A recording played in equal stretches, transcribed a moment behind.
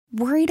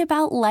Worried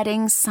about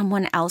letting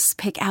someone else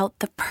pick out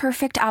the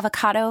perfect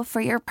avocado for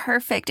your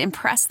perfect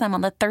impress them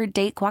on the third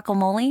date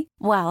guacamole?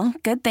 Well,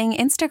 good thing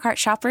Instacart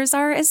shoppers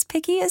are as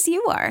picky as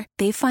you are.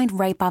 They find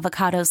ripe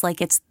avocados like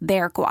it's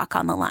their guac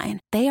on the line.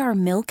 They are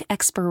milk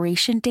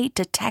expiration date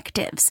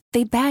detectives.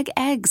 They bag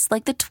eggs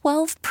like the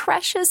 12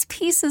 precious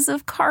pieces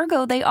of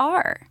cargo they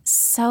are.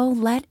 So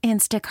let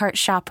Instacart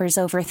shoppers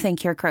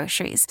overthink your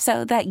groceries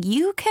so that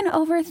you can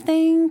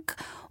overthink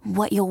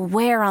what you'll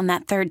wear on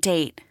that third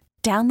date.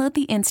 Download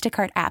the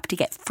Instacart app to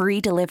get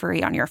free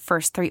delivery on your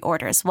first 3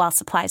 orders while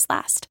supplies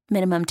last.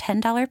 Minimum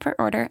 $10 per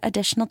order.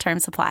 Additional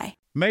terms apply.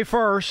 May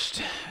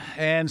 1st,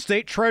 and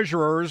state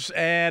treasurers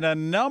and a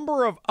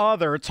number of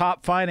other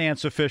top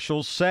finance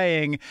officials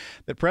saying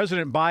that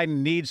President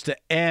Biden needs to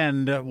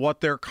end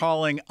what they're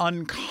calling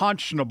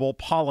unconscionable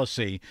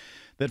policy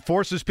that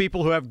forces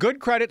people who have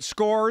good credit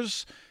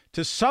scores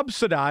to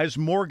subsidize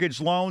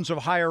mortgage loans of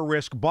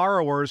higher-risk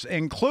borrowers,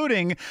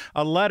 including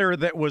a letter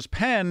that was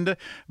penned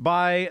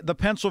by the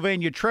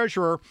Pennsylvania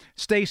Treasurer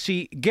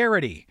Stacy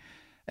Garrity.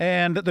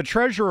 And the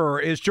Treasurer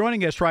is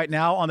joining us right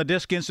now on the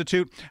Disk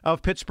Institute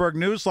of Pittsburgh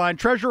Newsline.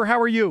 Treasurer,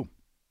 how are you?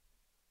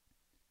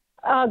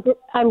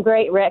 I'm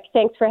great, Rick.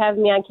 Thanks for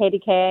having me on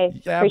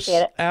KDKA. Appreciate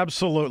it.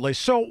 Absolutely.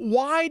 So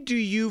why do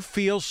you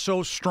feel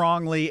so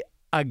strongly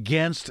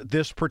against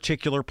this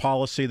particular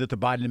policy that the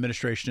Biden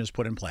administration has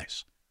put in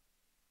place?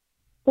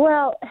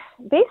 Well,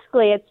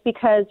 basically, it's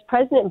because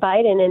President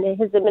Biden and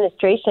his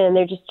administration,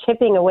 they're just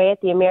chipping away at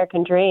the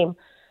American dream.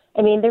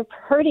 I mean, they're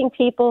hurting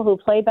people who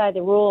play by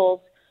the rules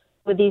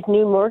with these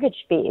new mortgage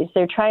fees.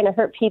 They're trying to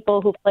hurt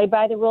people who play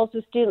by the rules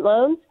with student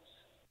loans.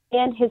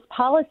 And his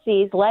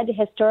policies led to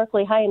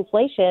historically high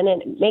inflation,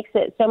 and it makes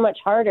it so much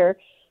harder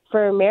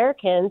for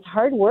Americans,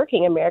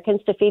 hardworking Americans,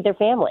 to feed their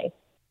families.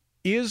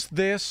 Is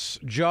this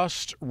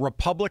just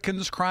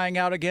Republicans crying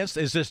out against?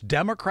 Is this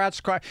Democrats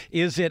crying?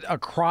 Is it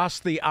across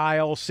the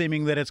aisle,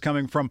 seeming that it's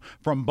coming from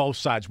both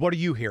sides? What are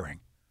you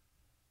hearing?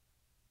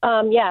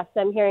 Yes,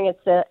 I'm hearing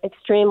it's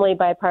extremely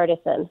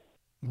bipartisan.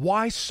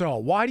 Why so?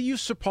 Why do you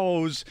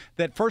suppose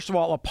that, first of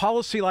all, a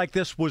policy like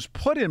this was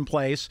put in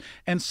place?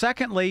 And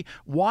secondly,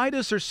 why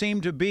does there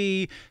seem to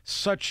be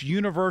such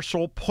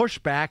universal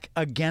pushback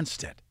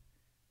against it?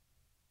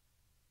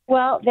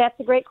 Well, that's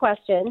a great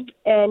question.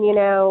 And, you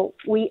know,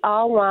 we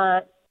all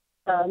want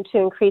to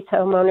increase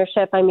home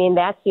ownership. I mean,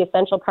 that's the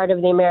essential part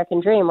of the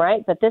American dream,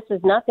 right? But this is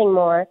nothing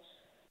more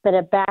than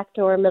a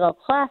backdoor middle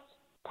class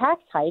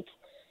tax hike.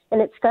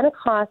 And it's going to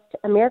cost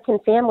American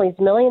families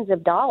millions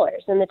of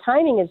dollars. And the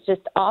timing is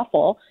just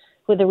awful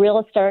with the real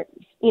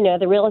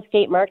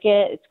estate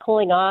market. It's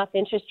cooling off.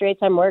 Interest rates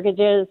on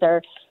mortgages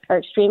are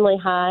extremely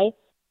high.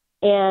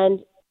 And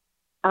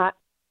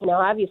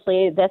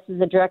obviously, this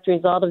is a direct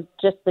result of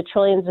just the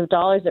trillions of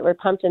dollars that were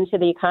pumped into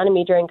the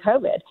economy during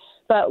COVID.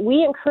 But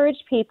we encourage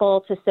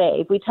people to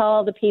save. We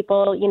tell the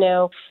people,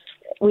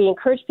 we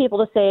encourage people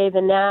to save.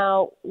 And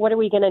now what are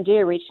we going to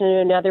do? Reach into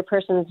another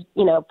person's,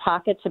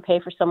 pocket to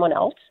pay for someone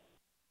else?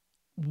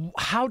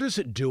 How does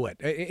it do it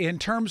in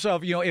terms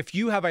of, if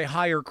you have a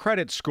higher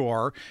credit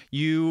score,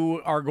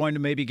 you are going to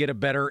maybe get a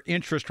better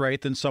interest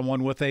rate than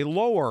someone with a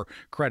lower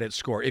credit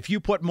score. If you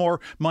put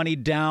more money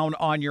down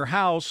on your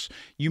house,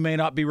 you may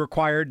not be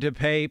required to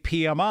pay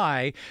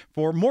PMI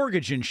for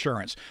mortgage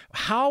insurance.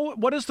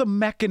 What is the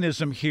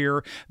mechanism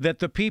here that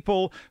the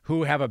people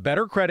who have a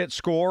better credit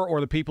score or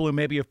the people who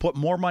maybe have put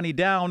more money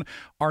down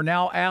are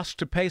now asked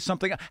to pay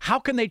something? How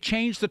can they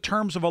change the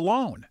terms of a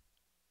loan?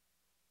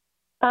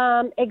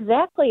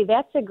 Exactly.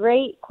 That's a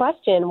great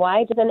question.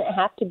 Why doesn't it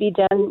have to be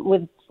done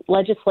with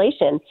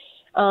legislation?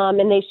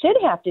 And they should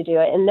have to do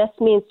it. And this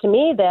means to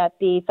me that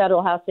the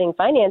Federal Housing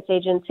Finance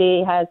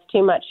Agency has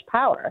too much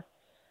power.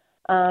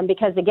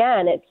 Because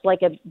again, it's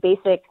like a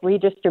basic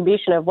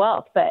redistribution of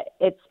wealth, but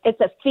it's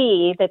a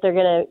fee that they're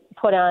going to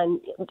put on,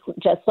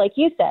 just like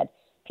you said,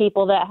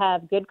 people that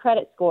have good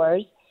credit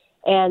scores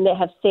and that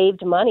have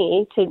saved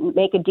money to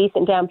make a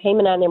decent down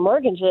payment on their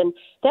mortgage. And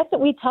that's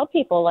what we tell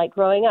people, like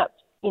growing up.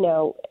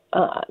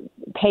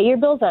 Pay your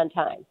bills on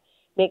time,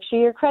 make sure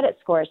your credit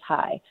score is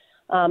high,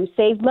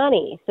 save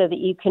money so that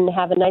you can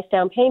have a nice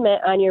down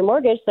payment on your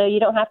mortgage so you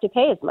don't have to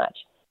pay as much.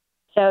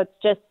 So it's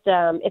just,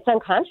 it's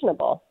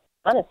unconscionable,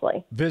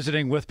 honestly.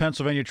 Visiting with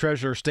Pennsylvania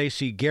Treasurer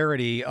Stacy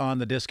Garrity on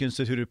the Disk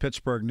Institute of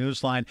Pittsburgh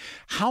Newsline.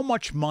 How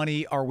much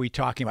money are we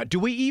talking about? Do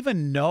we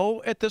even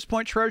know at this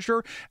point,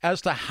 Treasurer,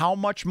 as to how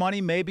much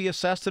money may be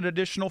assessed in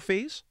additional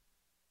fees?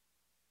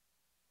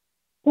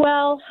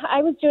 Well,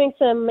 I was doing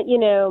some,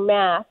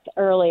 math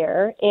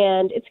earlier,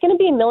 and it's going to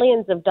be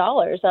millions of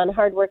dollars on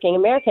hardworking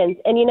Americans.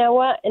 And you know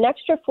what? An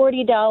extra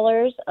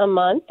 $40 a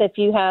month, if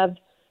you have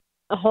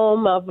a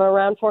home of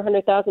around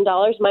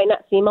 $400,000, might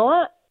not seem a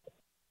lot.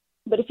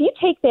 But if you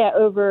take that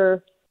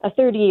over a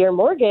 30-year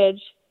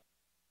mortgage,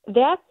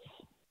 that's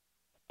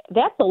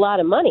a lot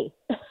of money.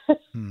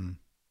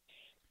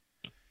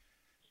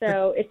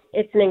 So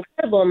it's an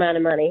incredible amount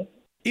of money.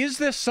 Is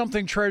this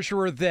something,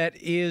 Treasurer, that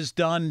is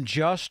done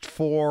just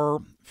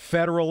for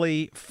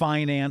federally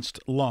financed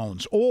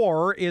loans?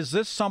 Or is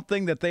this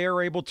something that they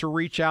are able to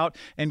reach out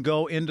and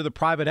go into the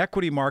private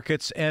equity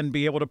markets and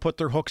be able to put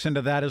their hooks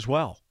into that as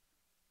well?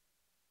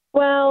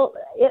 Well,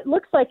 it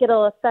looks like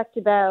it'll affect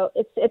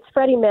it's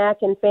Freddie Mac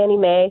and Fannie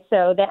Mae,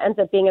 so that ends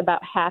up being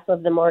about half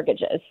of the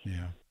mortgages.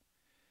 Yeah.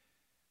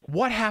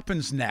 What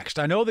happens next?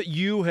 I know that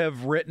you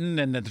have written,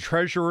 and that the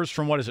treasurers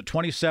from,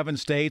 27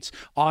 states,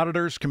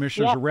 auditors,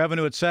 commissioners of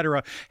revenue, et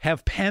cetera,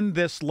 have penned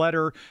this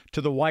letter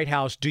to the White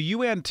House. Do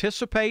you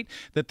anticipate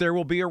that there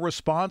will be a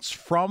response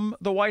from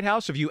the White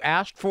House? Have you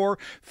asked for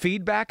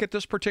feedback at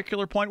this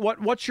particular point?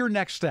 What's your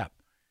next step?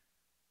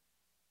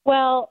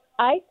 Well,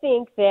 I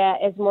think that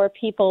as more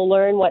people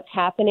learn what's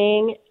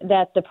happening,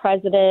 that the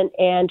president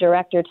and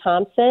Director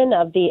Thompson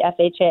of the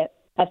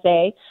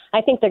FHFA,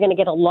 I think they're going to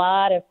get a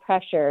lot of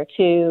pressure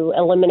to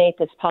eliminate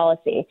this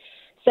policy.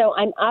 So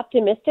I'm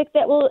optimistic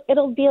that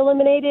it'll be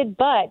eliminated,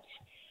 but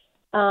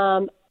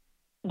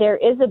there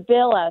is a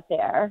bill out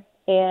there,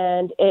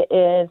 and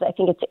I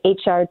think it's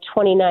HR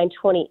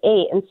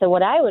 2928. And so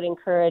what I would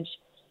encourage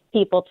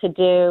people to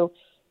do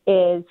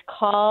is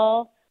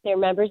call their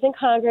members in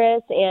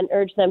Congress and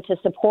urge them to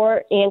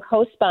support and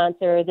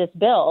co-sponsor this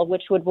bill,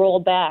 which would roll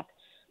back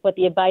what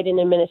the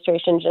Biden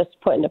administration just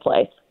put into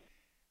place.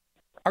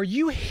 Are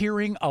you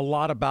hearing a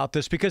lot about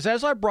this? Because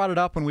as I brought it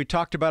up when we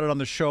talked about it on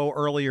the show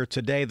earlier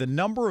today, the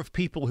number of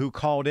people who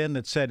called in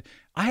that said,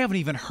 I haven't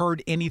even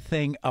heard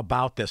anything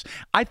about this.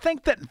 I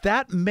think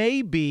that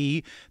may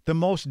be the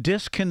most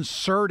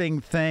disconcerting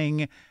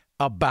thing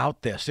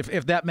about this,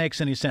 if that makes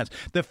any sense.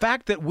 The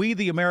fact that we,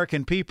 the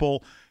American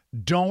people,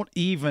 don't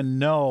even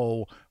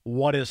know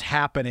what is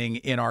happening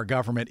in our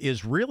government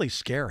is really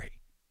scary.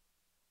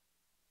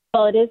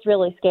 Well, it is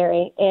really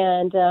scary.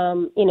 And,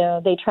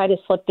 they try to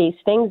slip these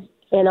things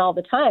in all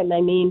the time.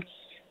 I mean,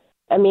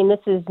 this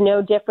is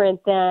no different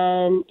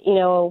than,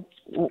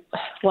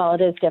 well,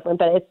 it is different,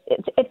 but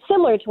it's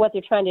similar to what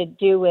they're trying to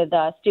do with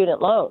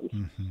student loans.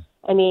 Mm-hmm.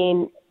 I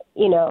mean,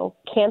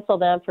 cancel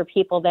them for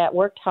people that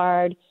worked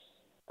hard,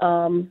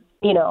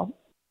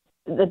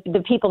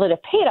 the people that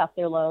have paid off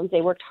their loans,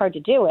 they worked hard to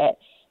do it,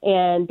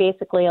 and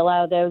basically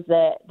allow those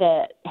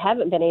that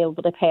haven't been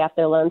able to pay off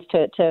their loans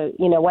to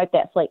wipe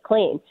that slate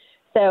clean.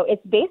 So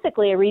it's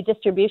basically a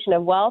redistribution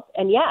of wealth.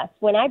 And yes,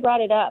 when I brought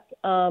it up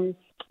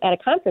at a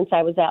conference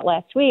I was at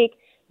last week,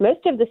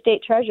 most of the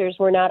state treasurers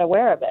were not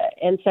aware of it.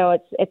 And so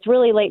it's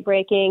really late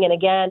breaking. And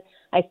again,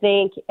 I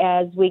think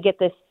as we get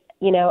this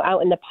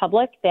out in the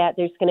public, that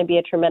there's going to be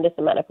a tremendous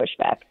amount of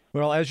pushback.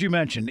 Well, as you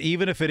mentioned,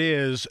 even if it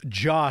is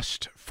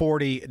just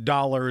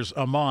 $40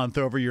 a month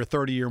over your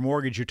 30-year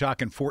mortgage, you're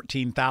talking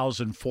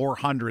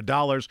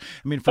 $14,400.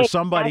 I mean, for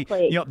somebody,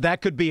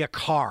 that could be a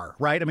car,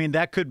 right? I mean,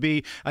 that could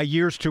be a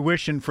year's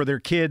tuition for their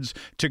kids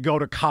to go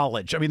to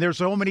college. I mean, there's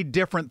so many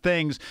different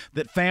things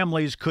that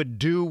families could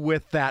do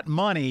with that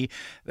money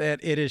that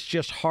it is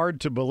just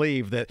hard to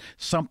believe that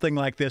something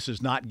like this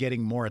is not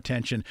getting more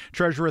attention.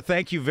 Treasurer,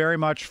 thank you very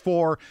much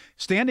for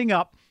standing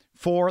up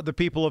for the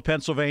people of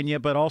Pennsylvania,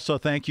 but also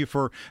thank you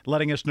for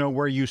letting us know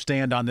where you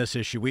stand on this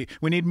issue. We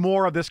need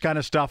more of this kind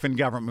of stuff in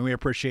government. We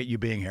appreciate you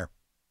being here.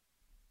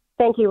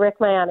 Thank you,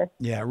 Rick. My honor.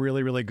 Yeah,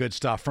 really, really good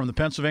stuff from the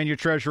Pennsylvania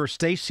Treasurer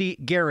Stacy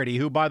Garrity,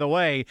 who, by the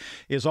way,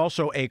 is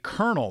also a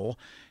colonel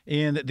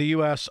in the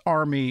U.S.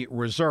 Army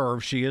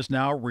Reserve. She is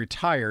now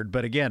retired.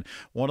 But again,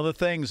 one of the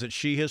things that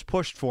she has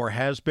pushed for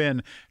has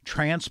been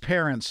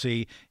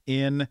transparency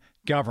in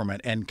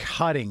government and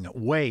cutting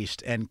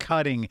waste and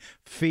cutting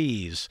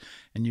fees.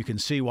 And you can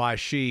see why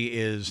she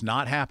is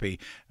not happy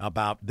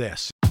about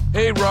this.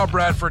 Hey, Rob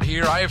Bradford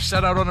here. I have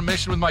set out on a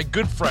mission with my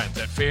good friends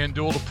at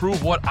FanDuel to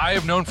prove what I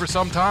have known for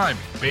some time.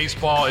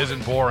 Baseball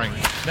isn't boring.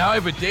 Now I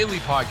have a daily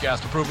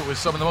podcast to prove it with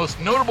some of the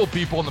most notable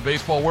people in the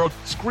baseball world,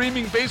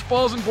 screaming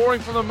baseball isn't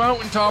boring from the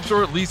mountaintops,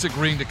 or at least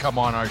agreeing to come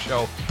on our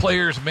show.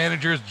 Players,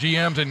 managers,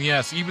 GMs, and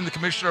yes, even the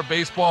commissioner of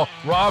baseball,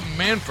 Rob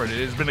Manfred.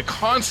 It has been a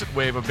constant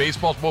wave of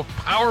baseball's most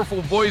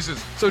powerful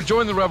voices. So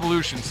join the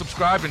revolution.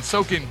 Subscribe and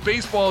soak in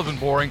Baseball Isn't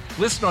Boring.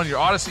 Listen on your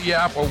Odyssey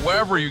app or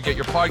wherever you get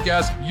your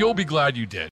podcasts. You'll be glad you did.